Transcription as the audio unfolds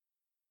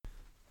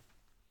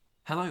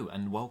Hello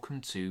and welcome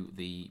to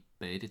the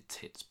Bearded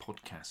Tits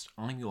podcast.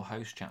 I'm your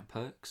host, Jack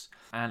Perks,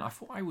 and I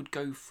thought I would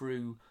go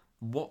through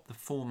what the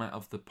format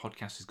of the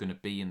podcast is going to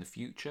be in the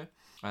future.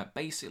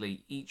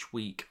 Basically, each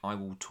week I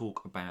will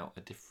talk about a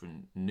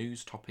different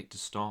news topic to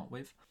start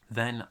with.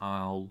 Then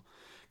I'll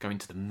go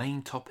into the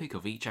main topic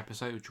of each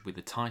episode, which will be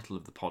the title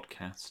of the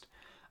podcast.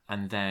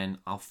 And then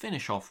I'll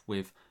finish off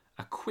with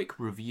a quick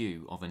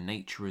review of a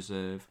nature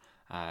reserve.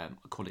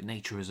 Call it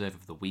Nature Reserve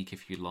of the Week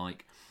if you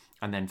like.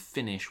 And then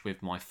finish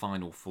with my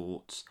final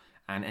thoughts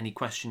and any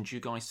questions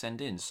you guys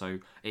send in. So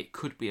it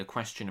could be a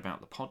question about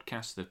the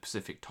podcast, the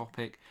specific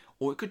topic,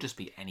 or it could just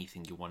be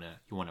anything you want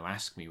to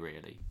ask me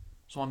really.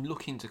 So I'm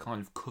looking to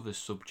kind of cover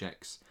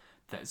subjects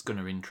that's going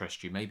to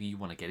interest you. Maybe you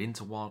want to get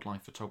into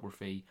wildlife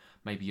photography.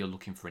 Maybe you're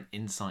looking for an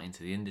insight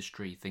into the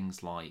industry,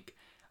 things like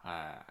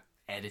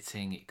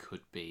editing. It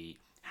could be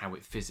how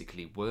it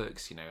physically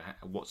works. You know,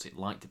 what's it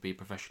like to be a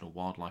professional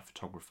wildlife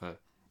photographer.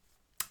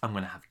 I'm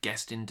going to have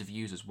guest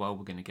interviews as well.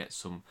 We're going to get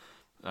some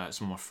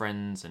of my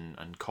friends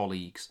and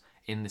colleagues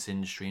in this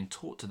industry and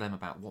talk to them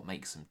about what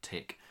makes them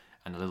tick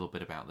and a little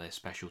bit about their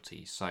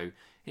specialties. So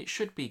it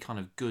should be kind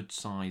of good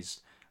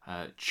sized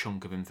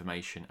chunk of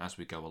information as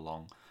we go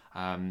along.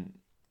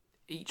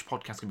 Each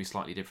podcast can be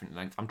slightly different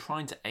length. I'm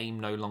trying to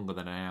aim no longer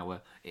than an hour.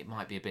 It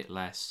might be a bit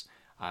less.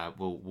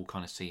 We'll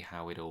kind of see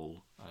how it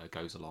all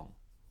goes along.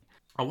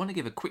 I want to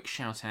give a quick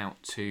shout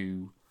out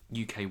to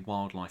UK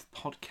Wildlife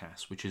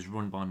Podcast, which is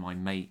run by my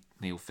mate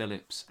Neil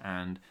Phillips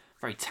and a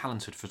very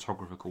talented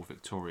photographer called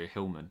Victoria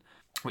Hillman,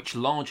 which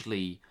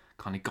largely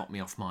kind of got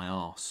me off my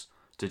arse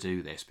to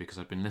do this because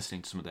I've been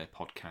listening to some of their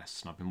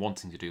podcasts and I've been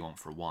wanting to do one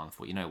for a while. I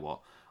thought, you know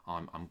what,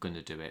 I'm going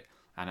to do it,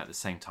 and at the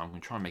same time I'm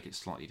going to try and make it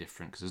slightly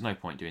different because there's no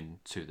point doing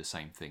two of the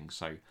same things.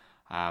 So,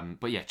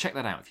 but yeah, check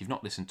that out if you've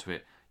not listened to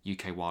it.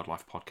 UK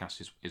Wildlife Podcast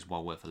is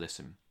well worth a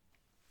listen.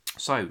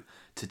 So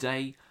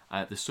today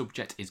the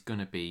subject is going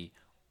to be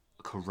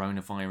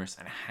coronavirus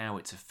and how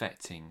it's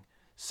affecting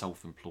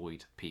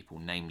self-employed people,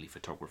 namely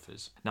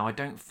photographers. Now, I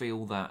don't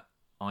feel that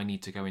I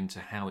need to go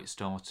into how it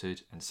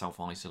started and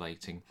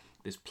self-isolating.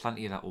 There's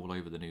plenty of that all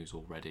over the news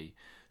already,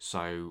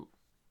 so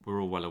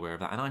we're all well aware of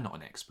that, and I'm not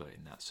an expert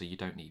in that, so you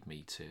don't need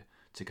me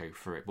to go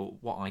through it.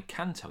 But what I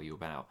can tell you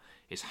about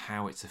is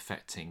how it's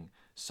affecting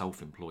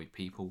self-employed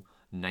people,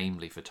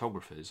 namely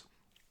photographers,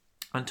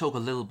 and talk a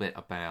little bit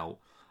about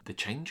the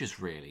changes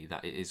really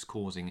that it is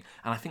causing,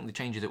 and I think the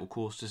changes it will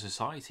cause to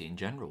society in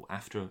general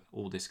after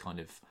all this kind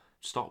of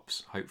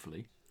stops,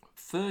 hopefully.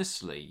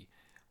 Firstly,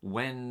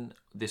 when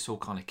this all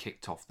kind of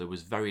kicked off, there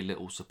was very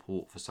little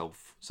support for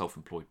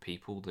self-employed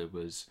people.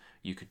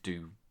 You could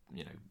do,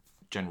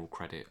 general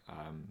credit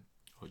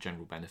or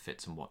general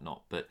benefits and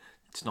whatnot, but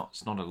it's not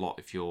a lot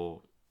if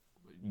you're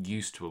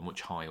used to a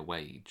much higher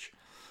wage.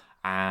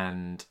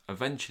 And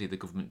eventually the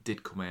government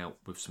did come out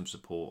with some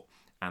support,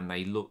 and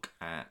they look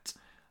at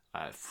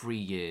 3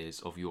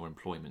 years of your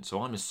employment.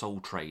 So I'm a sole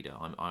trader.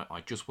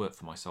 I just work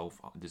for myself.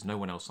 There's no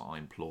one else that I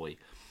employ.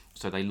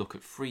 So they look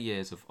at 3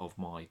 years of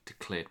my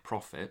declared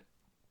profit,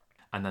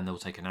 and then they'll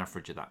take an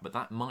average of that. But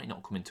that might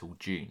not come until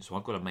June. So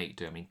I've got to make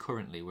do. I mean,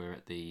 currently we're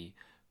at the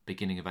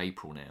beginning of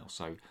April now.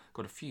 So I've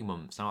got a few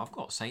months. Now I've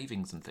got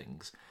savings and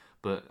things,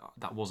 but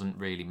that wasn't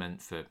really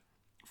meant for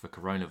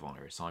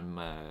coronavirus.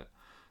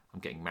 I'm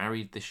getting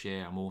married this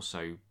year. I'm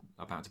also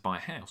about to buy a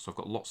house. So I've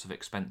got lots of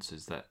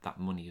expenses that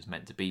money is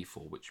meant to be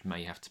for, which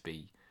may have to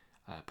be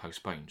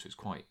postponed. So it's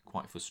quite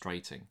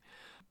frustrating.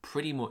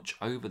 Pretty much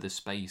over the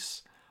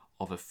space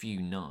of a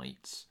few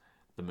nights,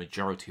 the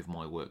majority of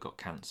my work got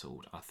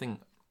cancelled. I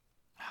think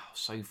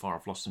so far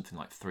I've lost something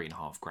like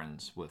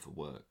 $3,500 worth of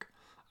work,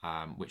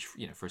 which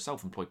for a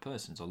self-employed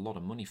person is a lot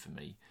of money for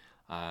me.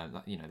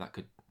 That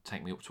could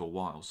take me up to a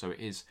while. So it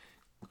is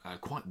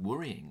quite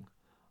worrying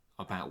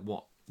about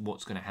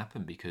what's going to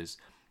happen because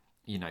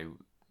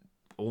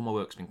all my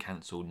work's been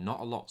cancelled, not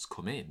a lot's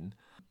come in,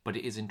 but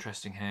it is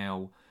interesting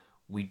how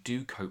we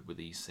do cope with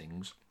these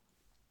things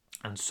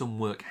and some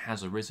work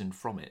has arisen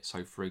from it.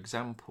 So for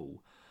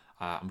example,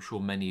 I'm sure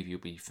many of you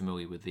will be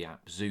familiar with the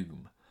app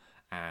Zoom,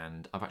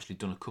 and I've actually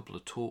done a couple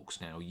of talks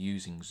now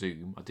using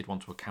Zoom. I did one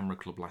to a camera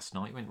club last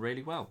night, it went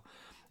really well,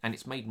 and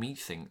it's made me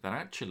think that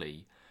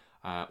actually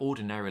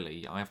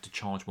ordinarily I have to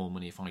charge more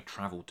money if I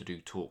travel to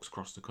do talks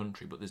across the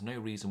country, but there's no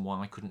reason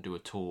why I couldn't do a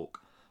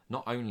talk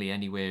not only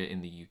anywhere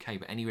in the UK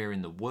but anywhere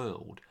in the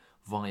world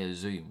via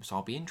Zoom. So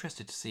I'll be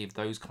interested to see if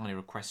those kind of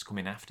requests come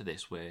in after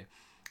this, where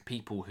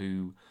people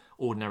who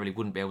ordinarily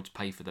wouldn't be able to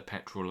pay for the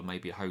petrol and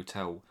maybe a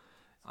hotel,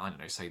 I don't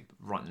know, say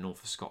right in the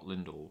north of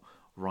Scotland or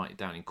right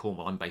down in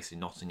Cornwall. I'm based in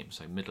Nottingham,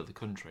 so middle of the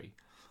country.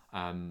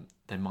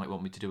 They might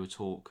want me to do a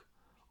talk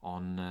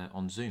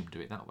on Zoom,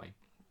 do it that way.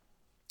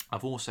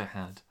 I've also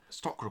had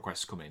stock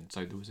requests come in.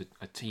 So there was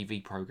a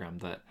TV programme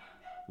that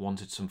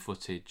wanted some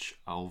footage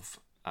of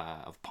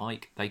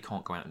pike. They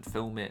can't go out and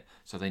film it,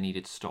 so they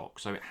needed stock.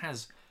 So it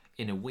has,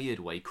 in a weird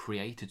way,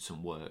 created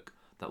some work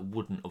that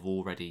wouldn't have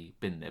already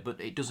been there, but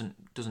it doesn't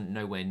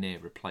nowhere near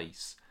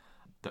replace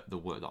the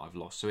work that I've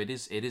lost. So it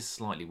is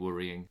slightly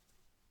worrying.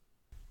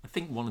 I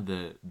think one of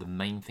the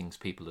main things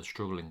people are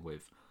struggling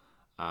with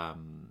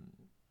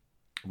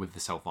with the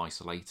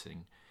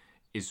self-isolating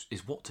is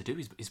what to do,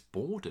 is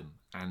boredom.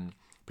 And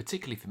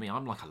particularly for me,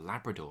 I'm like a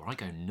Labrador. I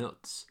go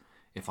nuts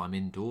if I'm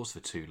indoors for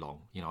too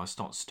long. I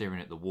start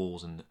staring at the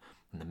walls, and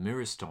the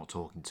mirrors start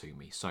talking to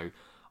me. So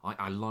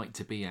I like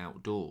to be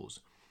outdoors.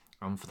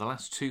 And for the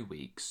last 2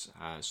 weeks,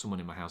 someone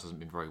in my house hasn't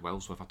been very well,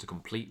 so I've had to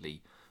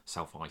completely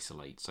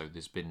self-isolate. So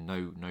there's been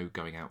no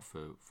going out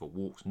for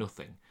walks,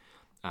 nothing.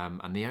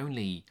 And the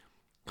only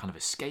kind of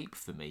escape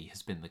for me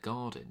has been the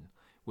garden,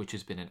 which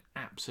has been an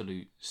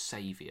absolute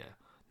saviour.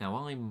 Now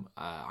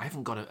I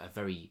haven't got a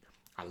very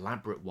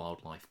elaborate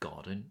wildlife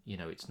garden.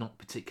 It's not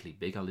particularly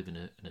big. I live in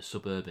a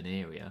suburban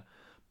area,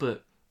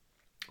 but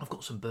I've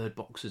got some bird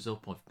boxes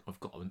up. I've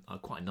got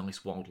quite a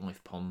nice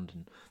wildlife pond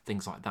and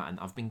things like that. And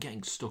I've been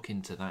getting stuck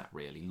into that,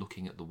 really,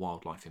 looking at the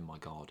wildlife in my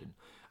garden.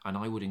 And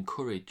I would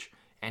encourage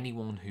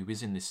anyone who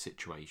is in this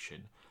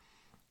situation,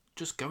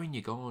 just go in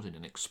your garden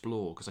and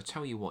explore, because I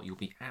tell you what, you'll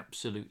be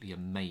absolutely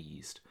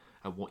amazed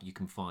at what you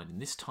can find.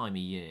 And this time of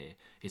year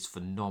is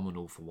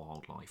phenomenal for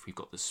wildlife. We've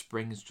got the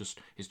spring is just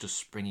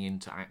springing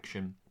into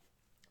action.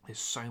 There's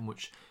so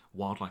much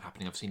wildlife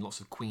happening. I've seen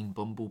lots of queen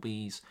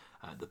bumblebees.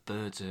 The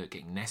birds are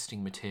getting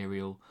nesting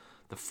material.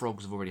 The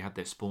frogs have already had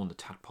their spawn. The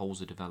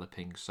tadpoles are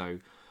developing. So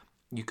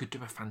you could do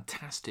a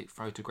fantastic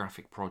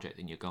photographic project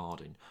in your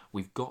garden.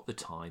 We've got the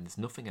time. There's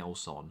nothing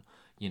else on.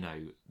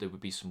 There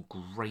would be some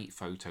great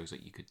photos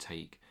that you could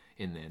take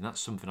in there. And that's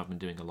something I've been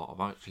doing a lot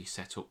of. I've actually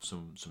set up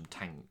some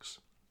tanks.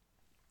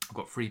 I've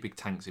got 3 big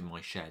tanks in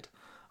my shed,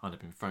 and I've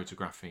been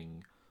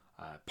photographing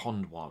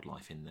pond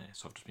wildlife in there.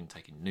 So I've just been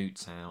taking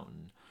newts out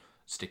and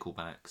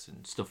sticklebacks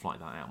and stuff like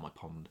that out of my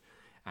pond,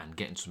 and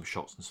getting some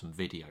shots and some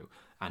video.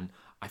 And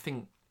I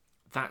think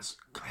that's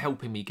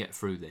helping me get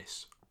through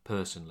this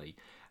personally.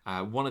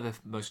 One of the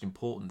most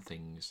important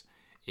things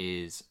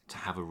is to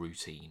have a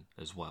routine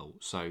as well.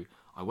 So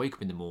I wake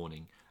up in the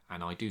morning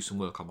and I do some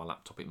work on my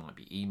laptop. It might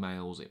be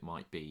emails, it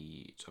might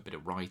be a bit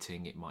of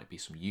writing, it might be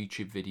some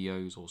YouTube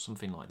videos or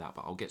something like that,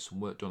 but I'll get some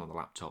work done on the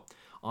laptop.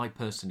 I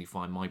personally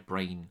find my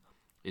brain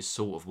is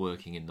sort of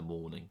working in the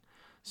morning.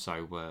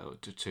 So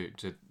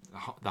to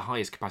the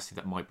highest capacity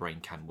that my brain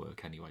can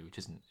work anyway, which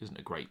isn't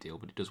a great deal,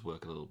 but it does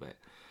work a little bit.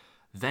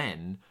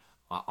 Then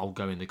I'll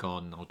go in the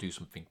garden, I'll do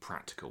something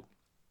practical.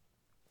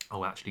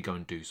 I'll actually go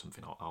and do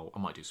something. I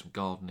might do some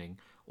gardening,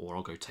 or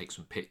I'll go take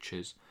some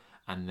pictures,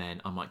 and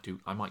then I might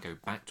go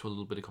back to a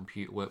little bit of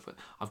computer work. But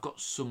I've got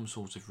some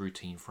sort of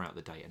routine throughout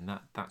the day, and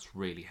that's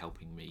really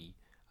helping me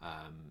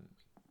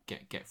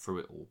get through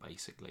it all,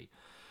 basically.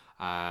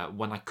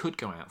 When I could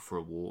go out for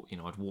a walk,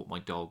 I'd walk my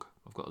dog.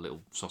 I've got a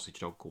little sausage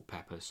dog called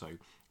Pepper, so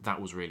that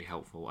was really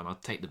helpful. And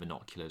I'd take the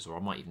binoculars, or I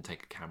might even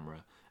take a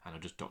camera, and I'll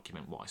just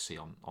document what I see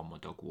on my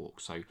dog walk.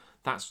 So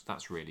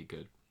that's really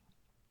good.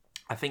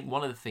 I think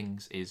one of the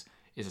things is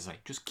as I say,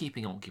 just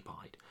keeping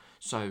occupied.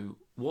 So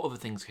what other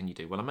things can you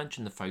do? Well, I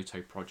mentioned the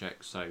photo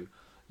project. So,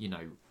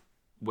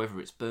 whether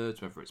it's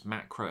birds, whether it's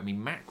macro. I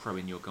mean, macro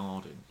in your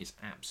garden is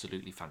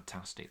absolutely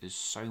fantastic. There's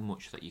so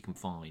much that you can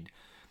find.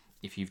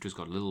 If you've just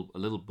got a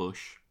little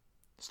bush,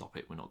 stop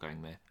it, we're not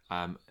going there.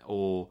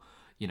 Or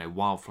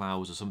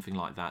wildflowers or something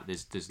like that.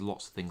 There's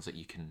lots of things that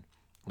you can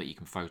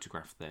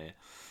photograph there.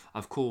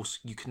 Of course,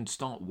 you can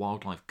start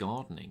wildlife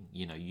gardening.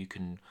 You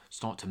can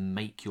start to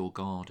make your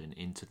garden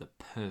into the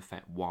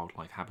perfect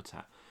wildlife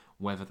habitat.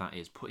 Whether that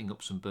is putting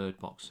up some bird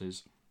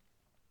boxes,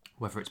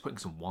 whether it's putting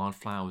some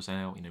wildflowers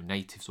out.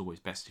 Native's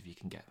always best if you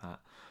can get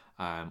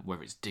that.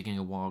 Whether it's digging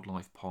a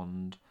wildlife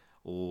pond.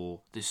 Or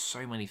there's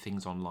so many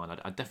things online.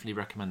 I'd definitely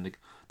recommend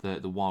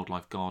the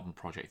Wildlife Garden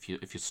Project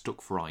if you're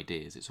stuck for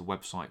ideas. It's a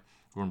website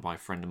run by a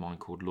friend of mine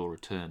called Laura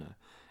Turner,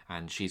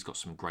 and she's got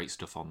some great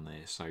stuff on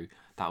there, so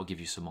that'll give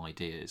you some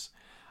ideas.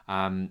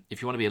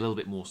 If you want to be a little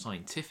bit more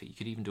scientific, you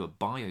could even do a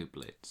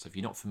BioBlitz. So if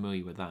you're not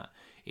familiar with that,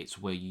 it's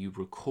where you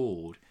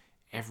record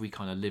every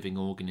kind of living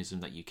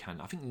organism that you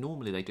can. I think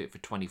normally they do it for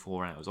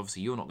 24 hours.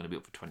 Obviously, you're not going to be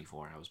up for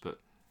 24 hours, but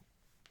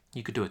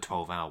you could do a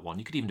 12-hour one.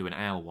 You could even do an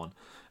hour one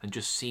and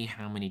just see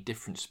how many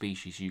different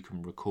species you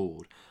can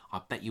record.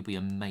 I bet you'll be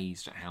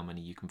amazed at how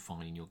many you can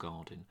find in your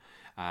garden.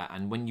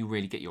 And when you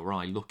really get your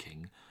eye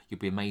looking, you'll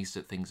be amazed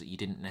at things that you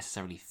didn't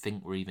necessarily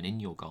think were even in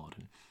your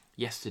garden.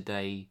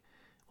 Yesterday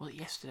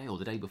or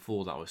the day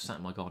before that, I was sat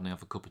in my garden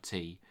having a cup of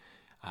tea,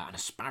 and a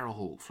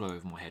sparrowhawk flew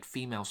over my head.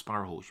 Female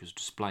sparrowhawk she was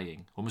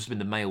displaying. Or must have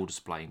been the male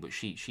displaying, but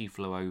she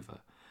flew over.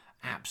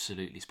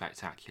 Absolutely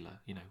spectacular.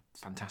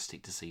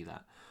 Fantastic to see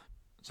that.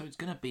 So it's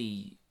going to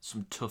be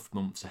some tough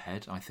months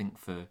ahead, I think,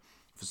 for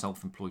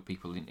self-employed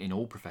people in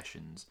all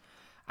professions.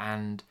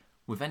 And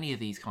with any of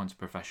these kinds of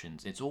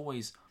professions, it's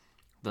always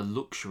the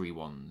luxury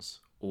ones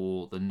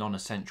or the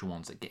non-essential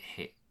ones that get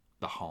hit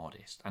the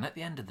hardest. And at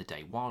the end of the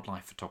day,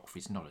 wildlife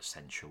photography is not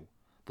essential.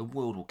 The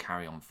world will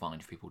carry on fine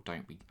if people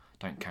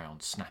don't carry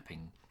on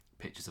snapping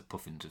pictures of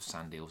puffins with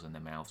sand eels in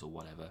their mouths or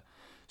whatever.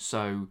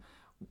 So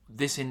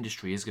this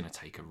industry is going to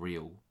take a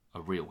real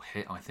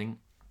hit, I think.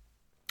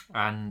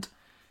 And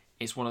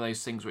it's one of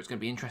those things where it's going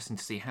to be interesting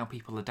to see how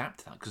people adapt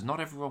to that, because not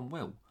everyone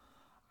will.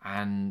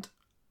 And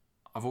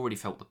I've already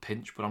felt the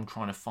pinch, but I'm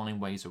trying to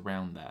find ways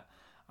around that.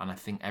 and I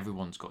think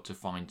everyone's got to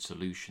find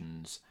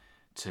solutions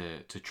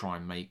to try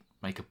and make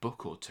a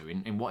buck or two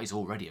in what is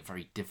already a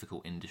very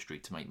difficult industry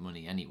to make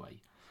money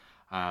anyway.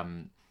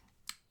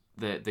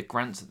 The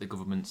grants that the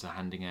governments are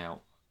handing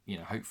out,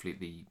 hopefully at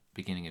the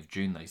beginning of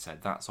June, they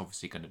said, that's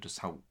obviously going to just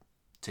help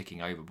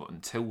ticking over. But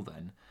until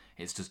then,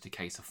 it's just a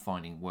case of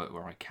finding work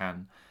where I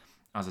can.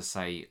 As I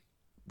say,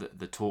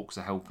 the talks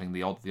are helping,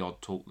 the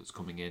odd talk that's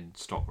coming in,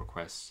 stock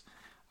requests.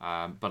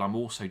 But I'm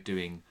also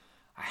doing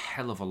a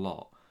hell of a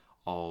lot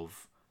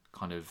of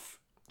kind of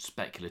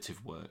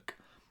speculative work.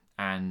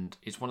 And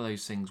it's one of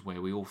those things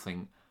where we all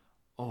think,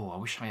 oh, I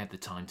wish I had the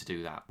time to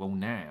do that. Well,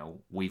 now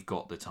we've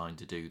got the time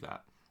to do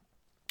that,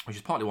 which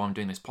is partly why I'm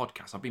doing this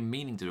podcast. I've been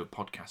meaning to do a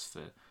podcast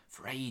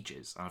for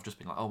ages, and I've just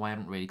been like, oh, I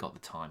haven't really got the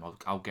time.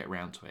 I'll get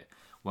around to it.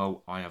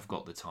 Well, I have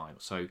got the time.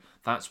 So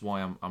that's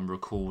why I'm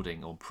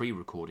recording or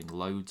pre-recording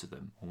loads of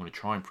them. I'm going to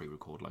try and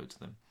pre-record loads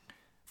of them.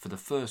 For the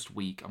first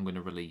week, I'm going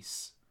to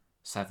release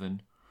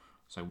 7,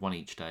 so 1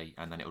 each day,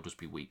 and then it'll just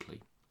be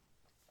weekly.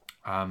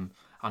 And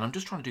I'm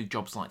just trying to do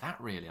jobs like that,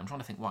 really. I'm trying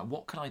to think, right,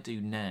 what can I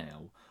do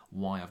now,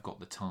 why I've got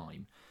the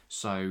time?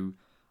 So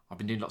I've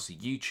been doing lots of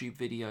YouTube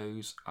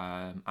videos.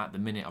 At the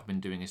minute, I've been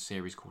doing a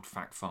series called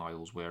Fact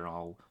Files, where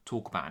I'll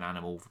talk about an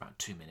animal for about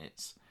 2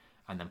 minutes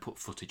and then put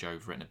footage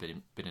over it and a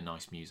bit of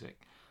nice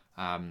music.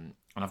 And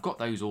I've got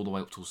those all the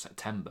way up till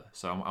September,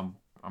 so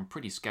I'm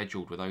pretty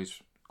scheduled with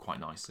those quite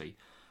nicely.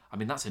 I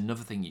mean, that's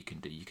another thing you can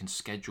do. You can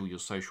schedule your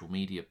social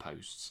media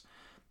posts.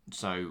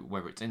 So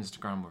whether it's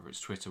Instagram, whether it's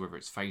Twitter, whether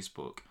it's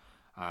Facebook,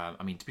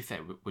 I mean, to be fair,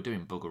 we're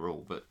doing bugger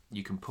all, but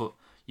you can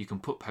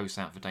put posts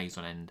out for days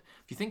on end.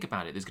 If you think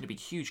about it, there's going to be a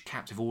huge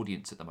captive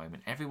audience at the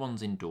moment.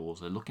 Everyone's indoors.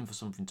 They're looking for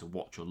something to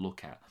watch or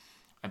look at.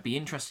 It'd be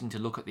interesting to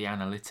look at the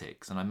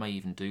analytics, and I may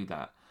even do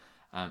that,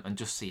 and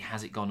just see,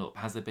 has it gone up?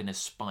 Has there been a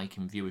spike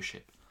in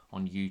viewership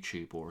on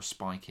YouTube or a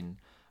spike in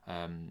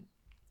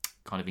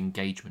kind of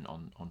engagement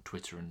on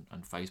Twitter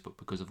and Facebook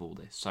because of all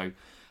this? So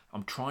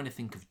I'm trying to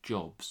think of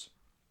jobs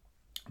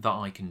that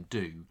I can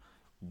do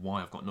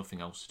why I've got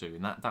nothing else to do,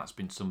 and that's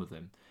been some of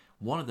them.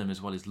 One of them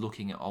as well is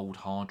looking at old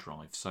hard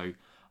drives. So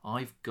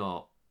I've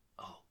got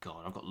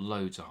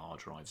loads of hard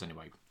drives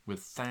anyway, with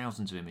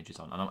thousands of images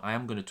on, and I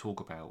am going to talk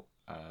about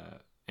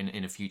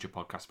in a future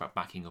podcast about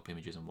backing up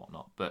images and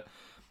whatnot. But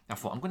I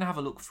thought I'm going to have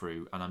a look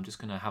through, and I'm just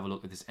going to have a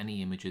look if there's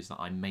any images that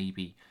I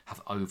maybe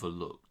have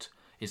overlooked.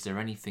 Is there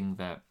anything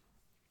that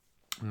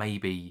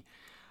maybe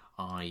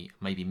I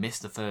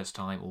missed the first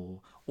time,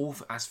 or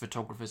as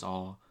photographers,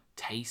 our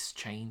tastes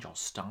change, our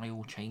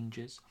style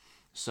changes?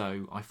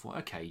 So I thought,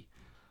 okay,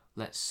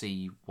 let's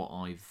see what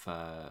I've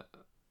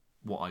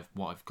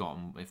got,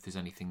 and if there's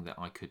anything that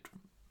I could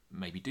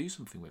maybe do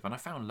something with. And I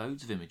found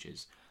loads of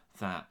images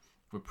that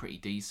were pretty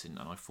decent,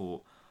 and I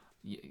thought,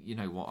 you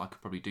know what, I could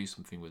probably do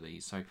something with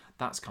these. So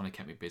that's kind of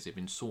kept me busy. I've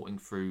been sorting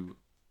through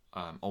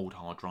old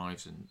hard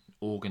drives and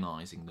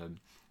organising them.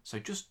 So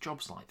just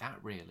jobs like that,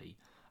 really.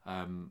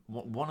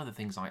 One of the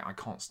things I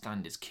can't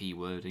stand is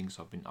keywording.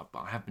 So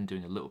I have been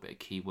doing a little bit of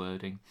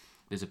keywording.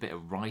 There's a bit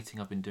of writing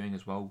I've been doing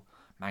as well,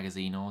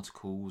 magazine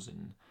articles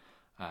and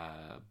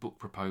book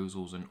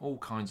proposals and all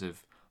kinds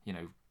of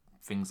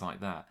things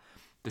like that.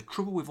 The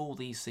trouble with all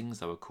these things,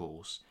 though, of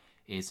course,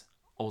 is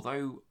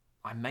although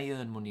I may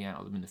earn money out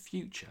of them in the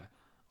future,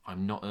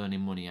 I'm not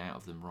earning money out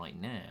of them right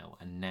now,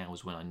 and now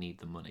is when I need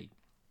the money.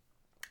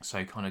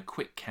 So kind of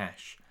quick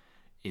cash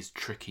is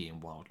tricky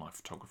in wildlife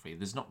photography.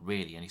 There's not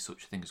really any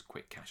such thing as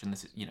quick cash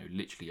unless it's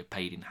literally a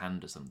paid in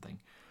hand or something,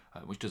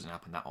 which doesn't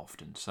happen that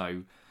often.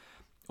 So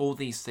all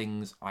these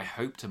things I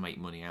hope to make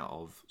money out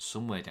of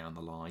somewhere down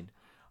the line,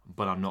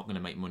 but I'm not going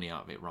to make money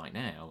out of it right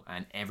now.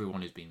 And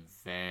everyone has been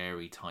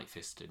very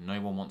tight-fisted.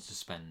 No one wants to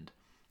spend.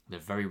 They're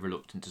very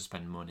reluctant to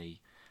spend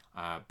money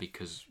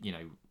because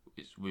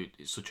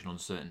it's such an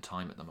uncertain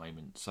time at the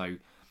moment. So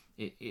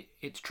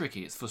it's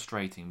tricky, it's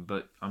frustrating,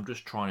 but I'm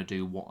just trying to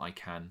do what I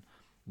can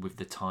with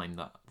the time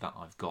that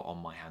I've got on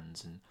my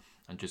hands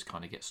and just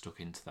kind of get stuck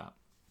into that.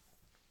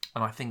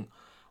 And I think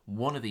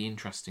one of the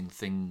interesting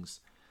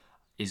things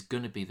is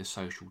going to be the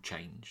social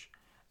change,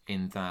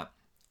 in that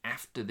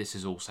after this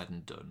is all said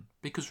and done,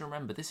 because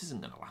remember, this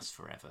isn't going to last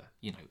forever,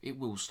 it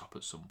will stop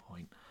at some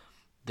point.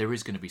 There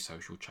is going to be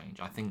social change.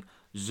 I think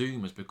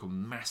Zoom has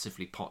become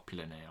massively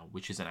popular now,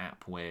 which is an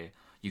app where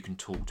you can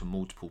talk to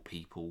multiple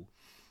people,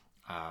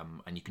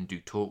 and you can do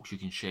talks, you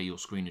can share your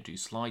screen and do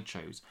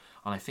slideshows.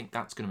 And I think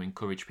that's going to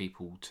encourage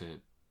people to,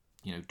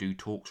 do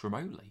talks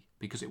remotely,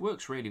 because it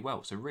works really well.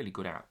 It's a really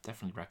good app.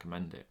 Definitely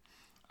recommend it.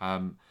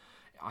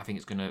 I think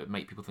it's going to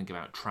make people think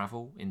about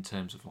travel in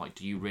terms of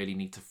do you really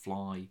need to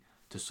fly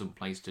to some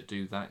place to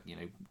do that?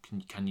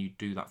 Can you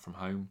do that from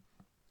home?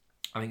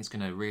 I think it's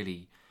going to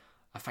really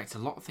affect a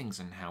lot of things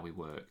in how we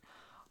work.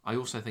 I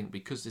also think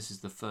because this is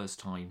the first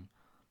time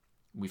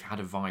we've had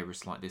a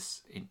virus like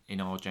this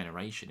in our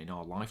generation, in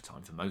our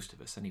lifetime, for most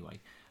of us anyway,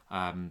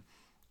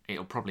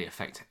 it'll probably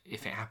affect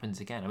if it happens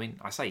again. I mean,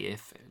 I say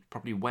if,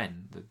 probably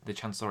when. The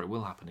chances are it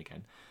will happen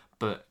again.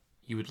 But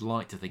you would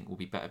like to think we'll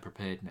be better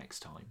prepared next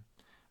time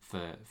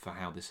for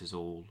how this is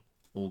all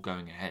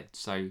going ahead.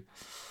 So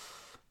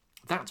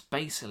that's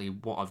basically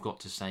what I've got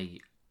to say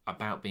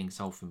about being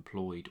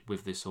self-employed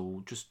with this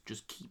all.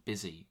 Just keep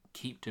busy,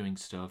 keep doing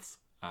stuff,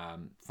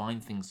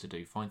 find things to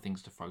do, find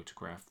things to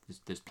photograph.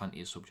 There's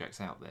plenty of subjects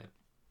out there.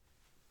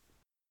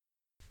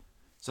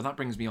 So that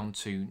brings me on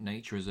to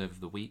Nature Reserve of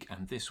the Week,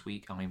 and this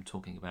week I am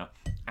talking about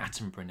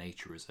Attenborough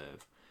Nature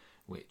Reserve,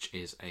 which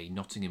is a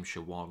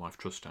Nottinghamshire Wildlife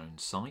Trust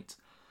owned site,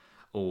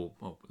 or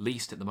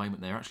leased at the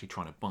moment. They're actually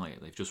trying to buy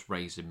it. They've just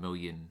raised £1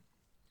 million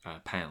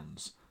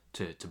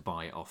to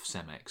buy it off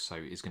Cemex, so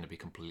it's going to be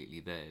completely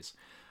theirs.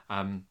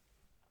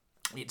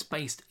 It's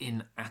based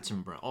in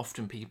Attenborough.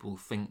 Often people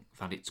think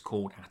that it's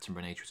called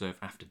Attenborough Nature Reserve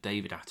after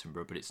David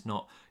Attenborough, but it's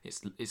not.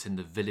 It's in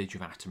the village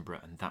of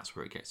Attenborough, and that's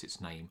where it gets its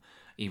name,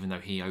 even though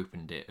he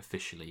opened it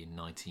officially in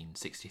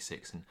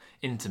 1966, and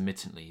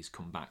intermittently he's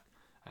come back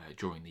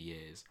during the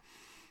years.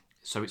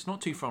 So it's not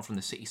too far from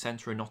the city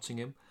centre of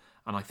Nottingham,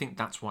 and I think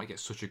that's why it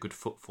gets such a good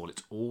footfall.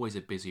 It's always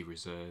a busy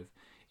reserve.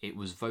 It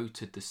was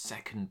voted the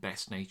second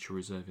best nature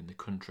reserve in the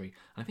country,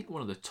 and I think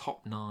one of the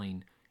top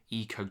 9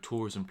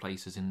 eco-tourism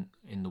places in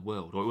the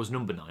world. Or it was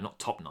number 9, not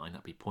top 9,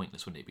 that'd be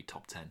pointless, wouldn't it? It'd be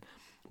top 10.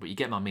 But you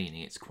get my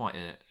meaning, it's quite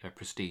a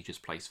prestigious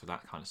place for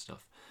that kind of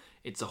stuff.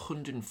 It's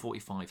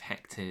 145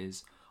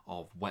 hectares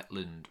of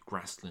wetland,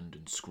 grassland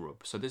and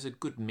scrub. So there's a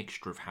good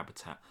mixture of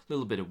habitat, a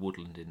little bit of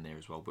woodland in there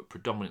as well, but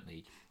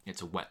predominantly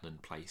it's a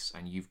wetland place.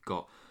 And you've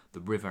got the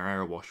River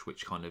Erewash,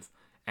 which kind of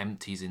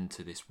empties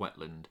into this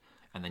wetland,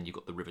 and then you've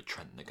got the River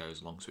Trent that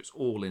goes along. So it's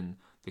all in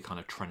the kind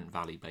of Trent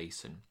Valley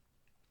basin.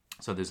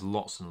 So there's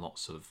lots and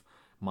lots of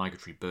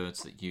migratory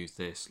birds that use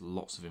this,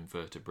 lots of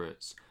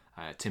invertebrates.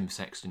 Tim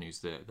Sexton, who's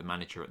the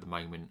manager at the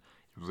moment,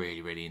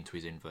 really into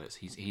his inverts.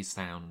 He's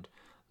found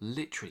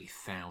literally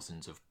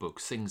thousands of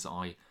bugs, things that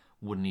I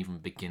wouldn't even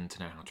begin to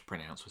know how to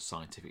pronounce with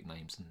scientific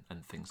names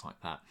and things like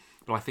that.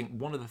 But I think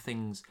one of the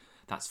things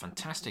that's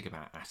fantastic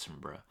about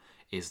Attenborough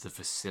is the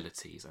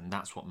facilities, and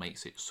that's what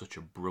makes it such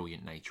a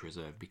brilliant nature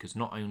reserve, because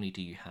not only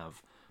do you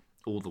have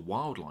all the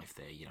wildlife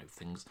there,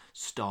 things,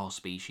 star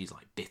species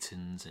like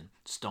bitterns and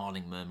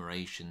starling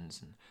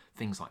murmurations and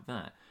things like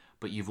that,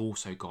 but you've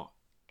also got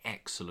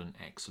excellent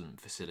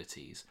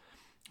facilities.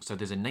 So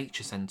there's a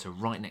nature centre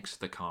right next to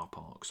the car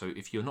park, so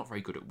if you're not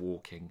very good at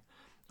walking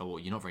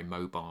or you're not very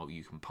mobile,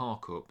 you can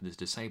park up. There's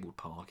disabled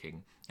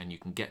parking and you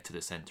can get to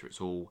the centre.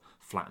 It's all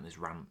flat and there's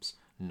ramps,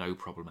 no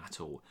problem at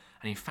all.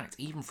 And in fact,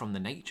 even from the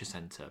nature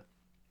centre,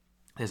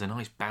 there's a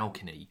nice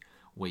balcony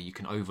where you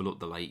can overlook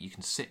the lake. You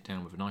can sit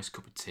down with a nice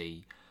cup of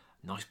tea,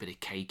 a nice bit of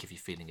cake if you're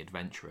feeling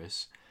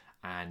adventurous,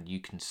 and you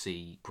can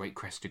see great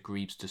crested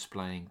grebes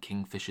displaying,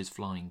 kingfishers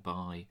flying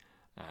by,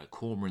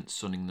 cormorants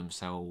sunning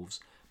themselves,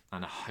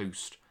 and a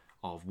host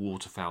of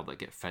waterfowl that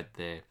get fed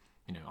there,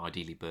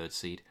 ideally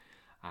birdseed.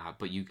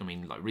 But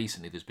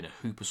recently there's been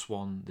a hooper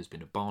swan, there's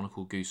been a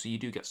barnacle goose, so you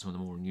do get some of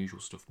the more unusual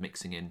stuff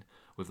mixing in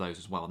with those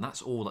as well. And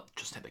that's all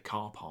just at the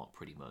car park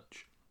pretty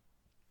much.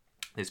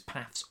 There's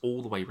paths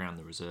all the way around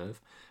the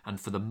reserve,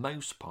 and for the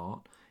most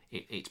part,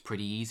 it's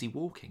pretty easy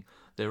walking.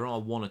 There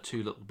are one or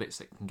two little bits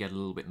that can get a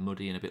little bit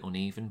muddy and a bit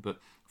uneven, but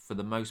for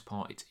the most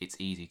part, it's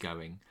easy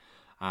going.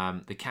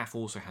 The CAF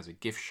also has a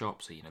gift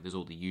shop, so there's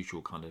all the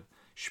usual kind of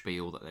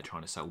spiel that they're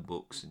trying to sell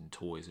books and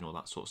toys and all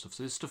that sort of stuff.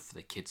 So there's stuff for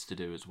the kids to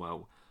do as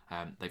well.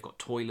 They've got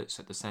toilets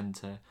at the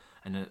centre,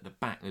 and then at the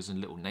back there's a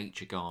little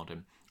nature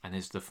garden, and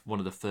there's one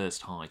of the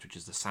first hides, which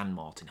is the Sand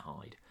Martin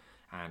hide.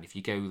 And if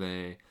you go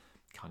there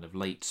kind of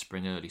late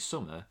spring, early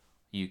summer,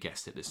 you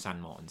guessed it, there's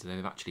sand martins, and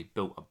they've actually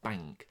built a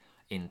bank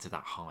into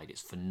that hide.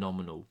 It's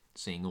phenomenal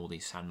seeing all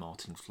these sand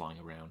martins flying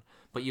around,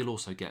 but you'll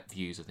also get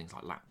views of things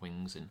like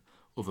lapwings and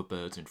other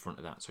birds in front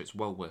of that, so it's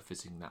well worth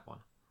visiting that one.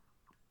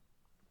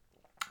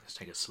 Let's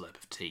take a slurp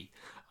of tea.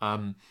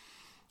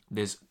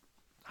 There's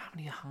how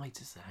many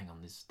hides is there? Hang on,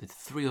 there's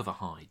 3 other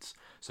hides.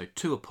 So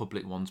 2 are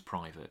public, one's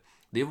private.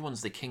 The other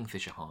one's the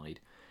kingfisher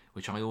hide,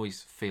 which I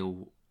always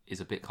feel is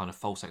a bit kind of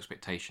false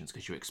expectations,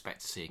 because you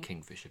expect to see a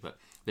kingfisher, but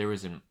there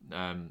isn't.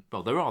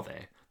 There are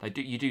there.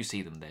 You do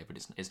see them there, but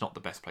it's not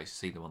the best place to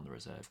see them on the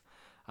reserve.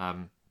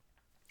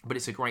 But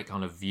it's a great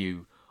kind of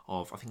view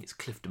of, I think it's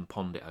Clifton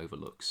Pond it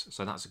overlooks,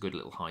 so that's a good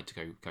little hide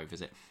to go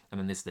visit. And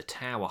then there's the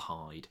Tower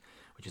Hide,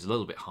 which is a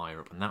little bit higher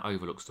up, and that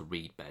overlooks the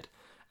reed bed.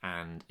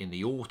 And in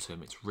the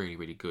autumn, it's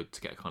really good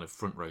to get a kind of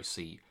front row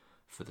seat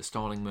for the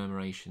starling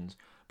murmurations,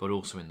 but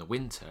also in the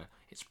winter,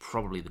 it's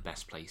probably the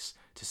best place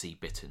to see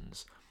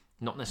bitterns.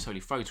 Not necessarily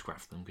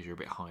photograph them because you're a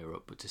bit higher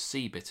up, but to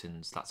see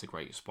bitterns, that's a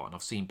great spot. And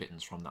I've seen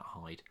bitterns from that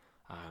hide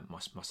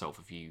myself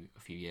a few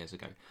years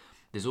ago.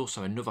 There's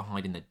also another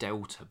hide in the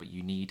Delta, but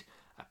you need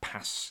a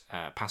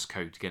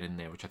passcode to get in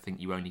there, which I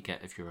think you only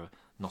get if you're a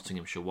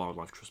Nottinghamshire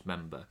Wildlife Trust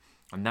member.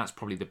 And that's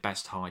probably the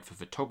best hide for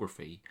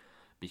photography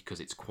because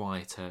it's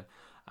quieter.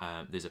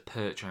 There's a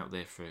perch out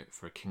there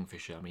for a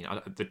kingfisher.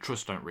 The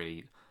Trust don't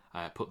really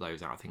put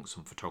those out. I think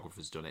some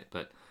photographers done it,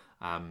 but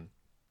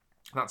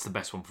that's the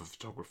best one for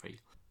photography.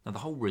 Now, the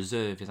whole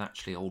reserve is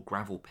actually old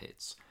gravel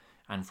pits,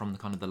 and from the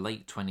kind of the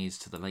late 20s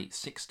to the late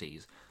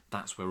 60s,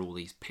 that's where all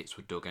these pits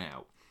were dug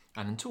out.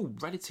 And until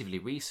relatively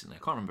recently, I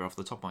can't remember off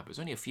the top of my head, but it was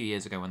only a few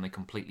years ago when they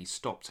completely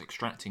stopped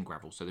extracting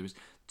gravel. So there was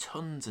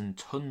tons and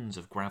tons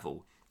of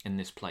gravel in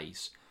this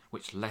place,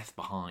 which left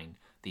behind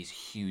these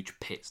huge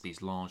pits,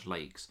 these large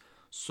lakes,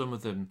 some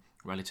of them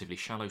relatively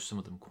shallow, some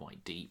of them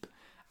quite deep.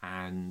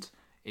 And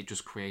it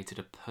just created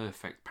a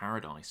perfect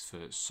paradise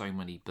for so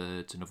many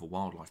birds and other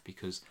wildlife,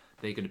 because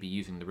they're going to be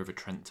using the River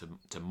Trent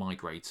to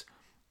migrate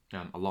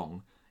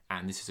along,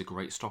 and this is a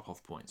great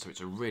stop-off point. So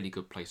it's a really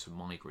good place for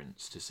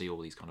migrants to see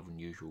all these kind of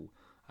unusual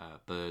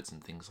birds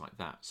and things like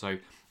that. So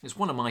it's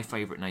one of my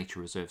favourite nature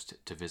reserves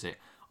to visit.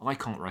 I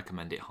can't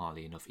recommend it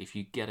highly enough. If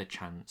you get a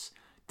chance,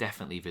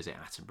 definitely visit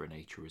Attenborough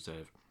Nature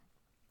Reserve.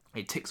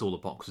 It ticks all the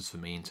boxes for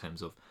me in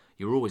terms of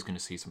you're always going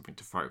to see something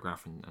to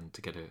photograph and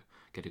to get a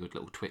good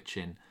little twitch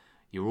in.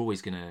 You're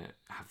always going to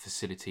have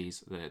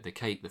facilities. The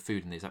cake, the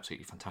food in there is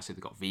absolutely fantastic.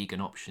 They've got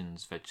vegan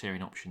options,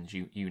 vegetarian options,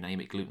 you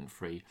name it,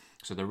 gluten-free.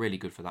 So they're really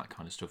good for that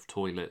kind of stuff.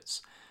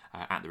 Toilets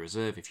at the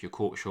reserve. If you're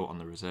caught short on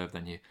the reserve,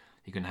 then you're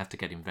going to have to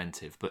get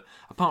inventive. But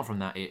apart from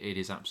that, it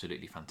is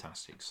absolutely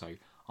fantastic. So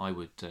I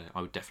would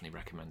definitely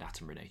recommend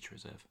Attenborough Nature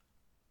Reserve.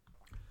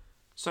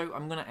 So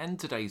I'm going to end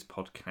today's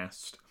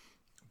podcast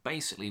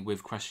basically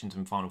with questions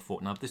and final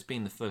thought. Now, this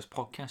being the first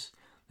podcast,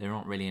 there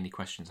aren't really any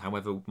questions.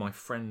 However, my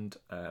friend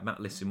Matt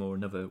Lissimore,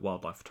 another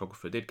wildlife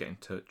photographer, did get in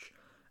touch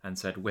and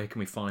said, where can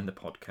we find the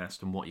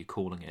podcast and what are you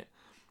calling it?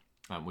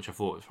 Which I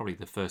thought was probably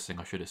the first thing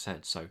I should have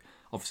said. So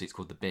obviously it's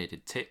called The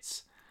Bearded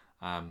Tits.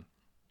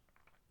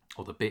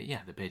 Or the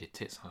Bearded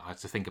Tits. I had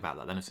to think about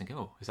that. Then I was thinking,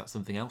 oh, is that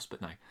something else?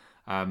 But no.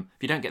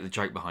 If you don't get the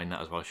joke behind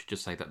that as well, I should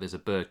just say that there's a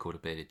bird called a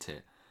bearded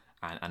tit,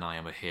 and I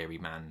am a hairy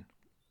man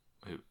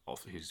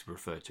who's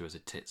referred to as a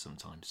tit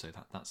sometimes. So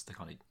that's the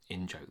kind of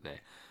in-joke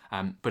there.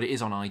 But it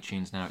is on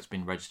iTunes now. It's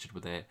been registered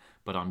with it,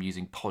 but I'm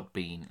using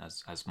Podbean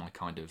as my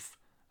kind of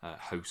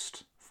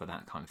host for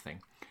that kind of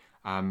thing.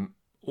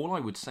 All I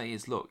would say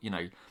is, look,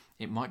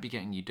 it might be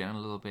getting you down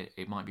a little bit.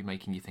 It might be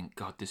making you think,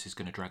 God, this is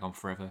going to drag on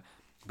forever.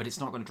 But it's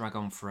not going to drag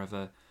on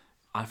forever.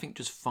 I think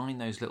just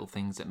find those little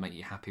things that make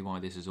you happy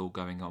while this is all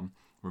going on.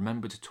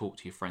 Remember to talk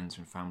to your friends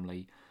and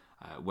family,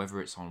 whether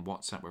it's on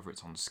WhatsApp, whether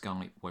it's on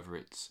Skype, whether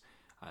it's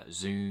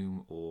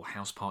Zoom, or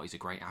Houseparty is a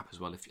great app as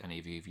well if any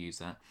of you have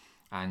used that.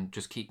 And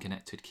just keep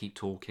connected, keep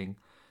talking,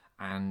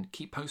 and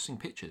keep posting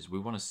pictures. We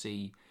want to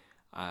see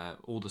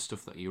all the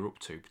stuff that you're up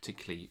to,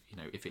 particularly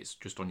if it's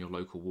just on your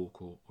local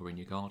walk or in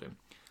your garden.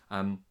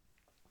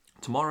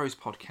 Tomorrow's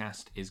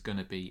podcast is going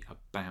to be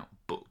about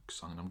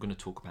books, and I'm going to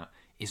talk about,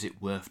 is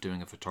it worth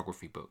doing a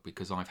photography book?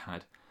 Because I've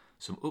had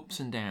some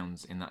ups and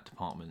downs in that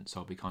department,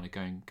 so I'll be kind of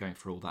going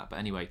through all that. But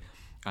anyway,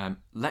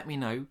 let me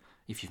know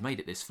if you've made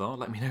it this far.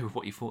 Let me know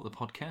what you thought of the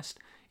podcast,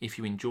 if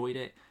you enjoyed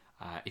it,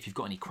 if you've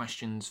got any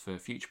questions for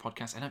future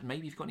podcasts, and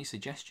maybe you've got any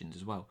suggestions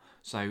as well.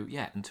 So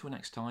yeah, until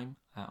next time,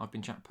 I've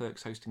been Jack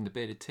Perks hosting The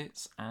Bearded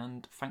Tits,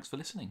 and thanks for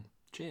listening.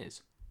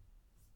 Cheers.